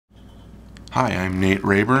Hi, I'm Nate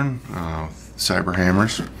Rayburn,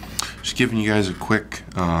 CyberHammers. Just giving you guys a quick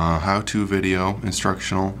how-to video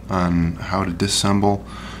instructional on how to disassemble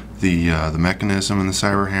the mechanism in the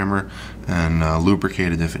CyberHammer and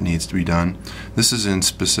lubricate it if it needs to be done. This is in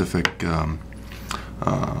specific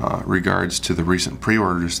regards to the recent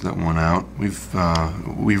pre-orders that went out.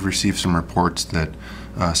 We've received some reports that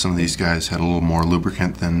some of these guys had a little more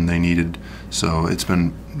lubricant than they needed, so it's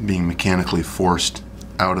been being mechanically forced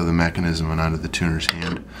out of the mechanism and out of the tuner's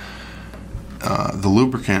hand. The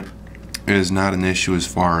lubricant is not an issue as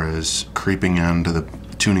far as creeping onto the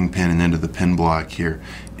tuning pin and into the pin block here.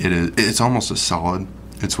 It's almost a solid.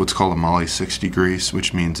 It's what's called a Moly 60 grease,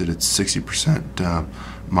 which means that it's 60%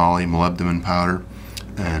 Moly molybdenum powder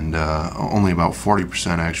and only about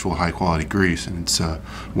 40% actual high quality grease, and it's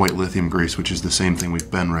white lithium grease, which is the same thing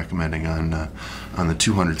we've been recommending on the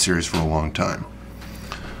 200 series for a long time.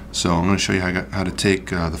 So I'm going to show you how to take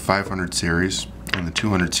the 500 series and the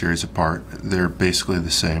 200 series apart. They're basically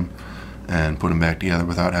the same, and put them back together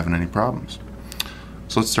without having any problems.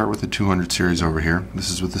 So let's start with the 200 series over here. This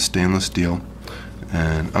is with the stainless steel,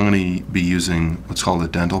 and I'm going to be using what's called a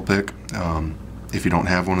dental pick. If you don't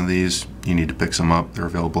have one of these, you need to pick some up. They're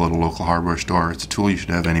available at a local hardware store. It's a tool you should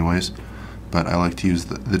have anyways, but I like to use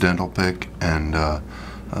the dental pick and a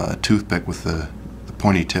toothpick with the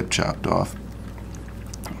pointy tip chopped off.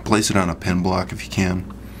 Place it on a pin block if you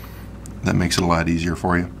can. That makes it a lot easier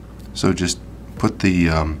for you. So just put the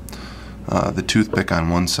toothpick on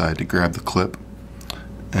one side to grab the clip,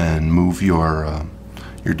 and move your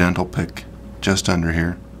dental pick just under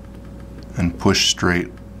here, and push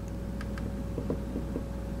straight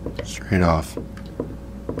off.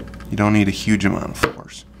 You don't need a huge amount of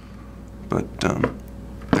force, but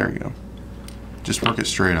there you go. Just work it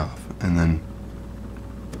straight off and then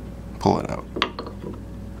pull it out.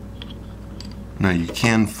 Now you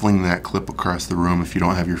can fling that clip across the room if you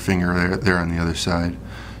don't have your finger there on the other side,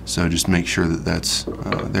 so just make sure that that's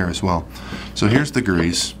there as well. So here's the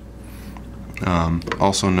grease.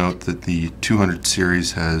 Also note that the 200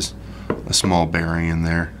 series has a small bearing in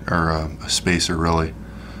there, or a spacer really.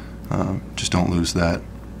 Just don't lose that.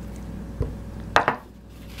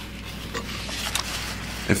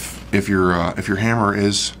 If your hammer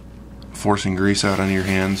is forcing grease out on your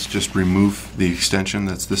hands, just remove the extension.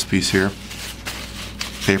 That's this piece here.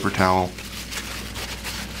 Paper towel,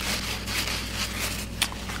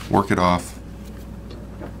 work it off,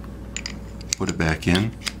 put it back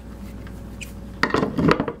in,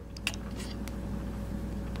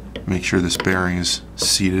 make sure this bearing is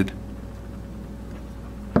seated.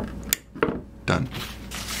 Done.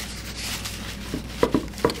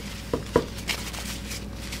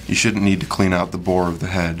 You shouldn't need to clean out the bore of the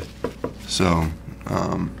head, so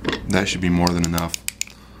that should be more than enough.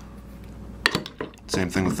 Same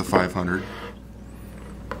thing with the 500.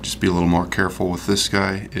 Just be a little more careful with this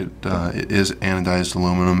guy. It is anodized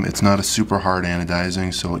aluminum. It's not a super hard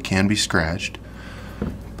anodizing, so it can be scratched,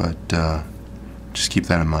 but just keep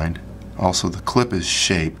that in mind. Also, the clip is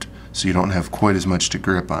shaped so you don't have quite as much to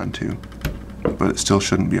grip onto, but it still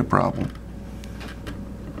shouldn't be a problem.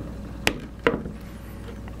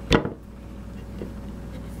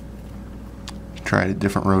 Try it at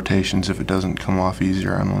different rotations if it doesn't come off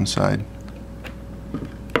easier on one side.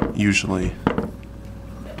 Usually,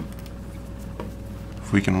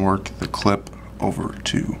 if we can work the clip over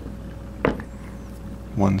to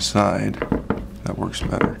one side, that works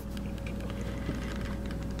better.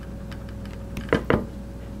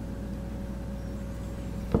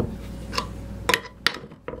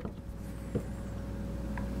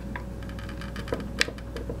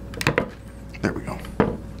 There we go.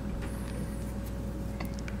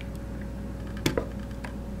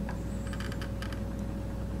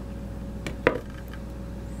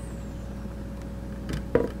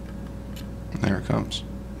 There it comes.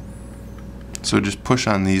 So just push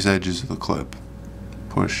on these edges of the clip.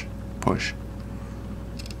 Push, push.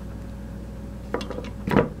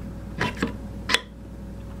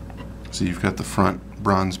 So you've got the front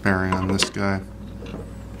bronze bearing on this guy,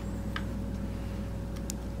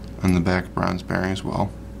 and the back bronze bearing as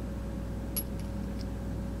well.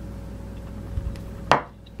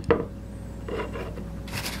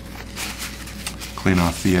 Clean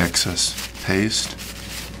off the excess paste,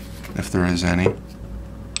 if there is any.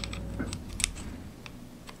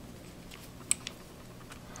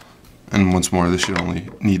 And once more, this should only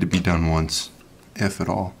need to be done once, if at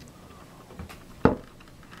all.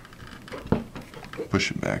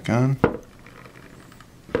 Push it back on.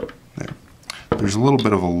 There. There's a little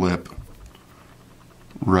bit of a lip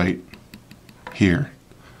right here.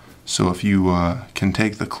 So if you can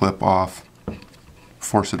take the clip off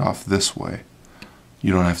force it off this way.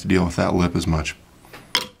 You don't have to deal with that lip as much.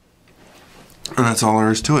 And that's all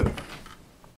there is to it.